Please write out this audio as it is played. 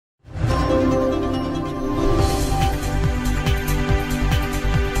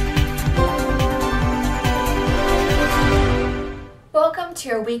to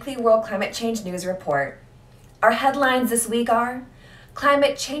your weekly World Climate Change News Report. Our headlines this week are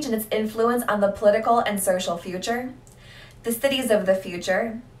climate change and its influence on the political and social future, the cities of the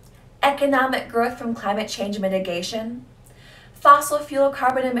future, economic growth from climate change mitigation, fossil fuel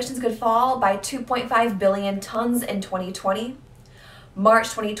carbon emissions could fall by 2.5 billion tons in 2020, March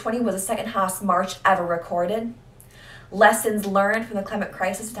 2020 was the second hottest March ever recorded, lessons learned from the climate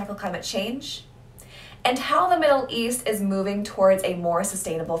crisis to tackle climate change, and how the Middle East is moving towards a more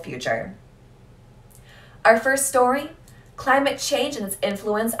sustainable future. Our first story, climate change and its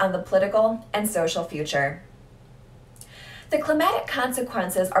influence on the political and social future. The climatic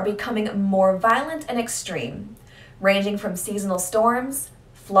consequences are becoming more violent and extreme, ranging from seasonal storms,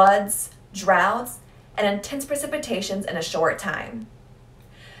 floods, droughts, and intense precipitations in a short time.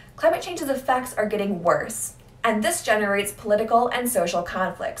 Climate change's effects are getting worse, and this generates political and social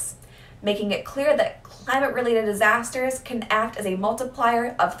conflicts, making it clear that climate-related disasters can act as a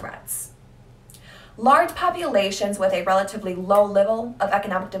multiplier of threats. Large populations with a relatively low level of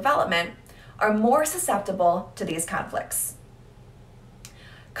economic development are more susceptible to these conflicts.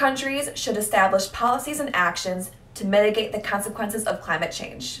 Countries should establish policies and actions to mitigate the consequences of climate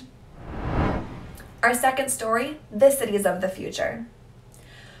change. Our second story, the cities of the future.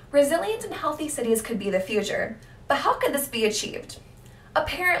 Resilient and healthy cities could be the future, but how could this be achieved?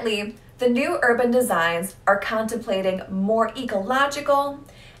 Apparently, the new urban designs are contemplating more ecological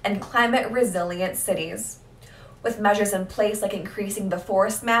and climate-resilient cities, with measures in place like increasing the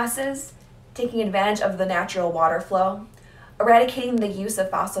forest masses, taking advantage of the natural water flow, eradicating the use of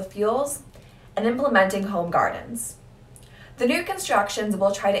fossil fuels, and implementing home gardens. The new constructions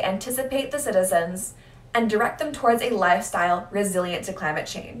will try to anticipate the citizens and direct them towards a lifestyle resilient to climate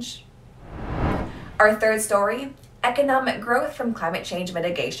change. Our third story, economic growth from climate change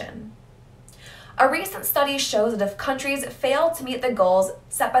mitigation. A recent study shows that if countries fail to meet the goals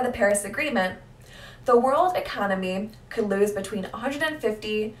set by the Paris Agreement, the world economy could lose between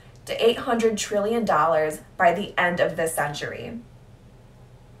 $150 to $800 trillion by the end of this century.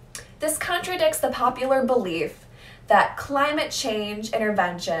 This contradicts the popular belief that climate change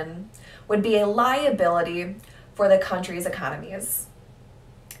intervention would be a liability for the country's economies.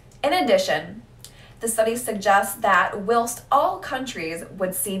 In addition, the study suggests that whilst all countries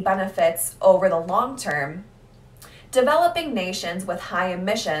would see benefits over the long term, developing nations with high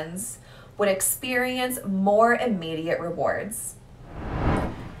emissions would experience more immediate rewards.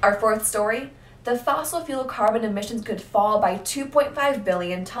 Our fourth story, the fossil fuel carbon emissions could fall by 2.5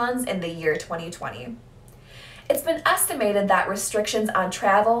 billion tons in the year 2020. It's been estimated that restrictions on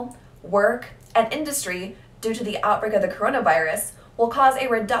travel, work, and industry due to the outbreak of the coronavirus will cause a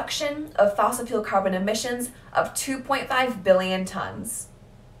reduction of fossil fuel carbon emissions of 2.5 billion tons.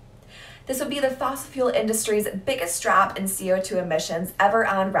 This would be the fossil fuel industry's biggest drop in CO2 emissions ever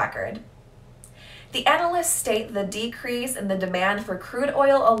on record. The analysts state the decrease in the demand for crude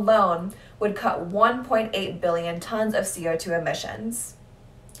oil alone would cut 1.8 billion tons of CO2 emissions.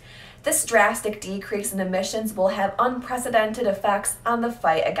 This drastic decrease in emissions will have unprecedented effects on the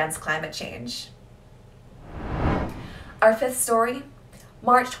fight against climate change. Our fifth story,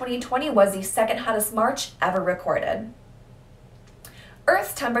 March 2020 was the second hottest March ever recorded.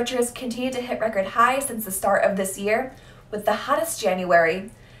 Earth's temperatures continue to hit record highs since the start of this year, with the hottest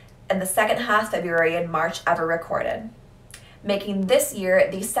January and the second hottest February and March ever recorded, making this year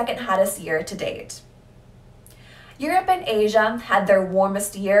the second hottest year to date. Europe and Asia had their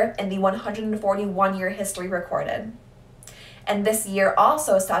warmest year in the 141-year history recorded. And this year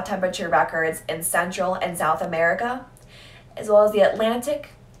also saw temperature records in Central and South America, as well as the Atlantic,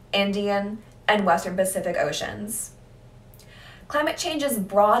 Indian, and Western Pacific Oceans. Climate change's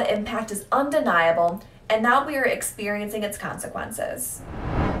broad impact is undeniable, and now we are experiencing its consequences.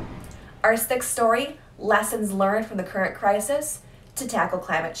 Our sixth story, lessons learned from the current crisis to tackle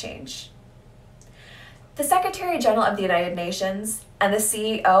climate change. The Secretary General of the United Nations and the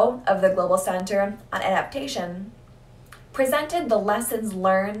CEO of the Global Center on Adaptation presented the lessons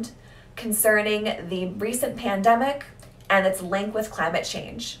learned concerning the recent pandemic and its link with climate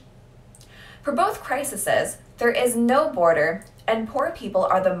change. For both crises, there is no border, and poor people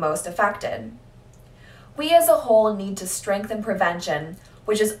are the most affected. We as a whole need to strengthen prevention,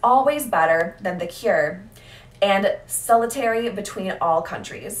 which is always better than the cure, and salutary between all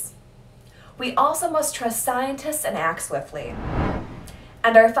countries. We also must trust scientists and act swiftly.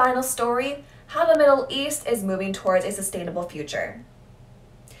 And our final story, how the Middle East is moving towards a sustainable future.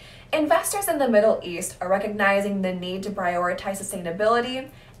 Investors in the Middle East are recognizing the need to prioritize sustainability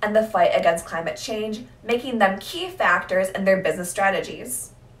and the fight against climate change, making them key factors in their business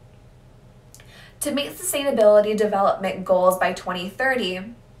strategies. To meet sustainability development goals by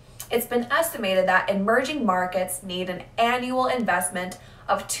 2030, it's been estimated that emerging markets need an annual investment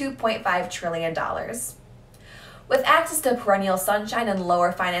of $2.5 trillion. With access to perennial sunshine and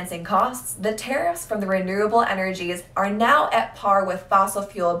lower financing costs, the tariffs from the renewable energies are now at par with fossil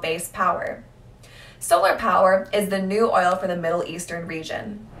fuel-based power. Solar power is the new oil for the Middle Eastern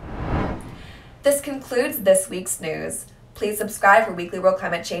region. This concludes this week's news. Please subscribe for weekly world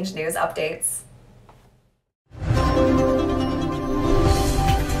climate change news updates.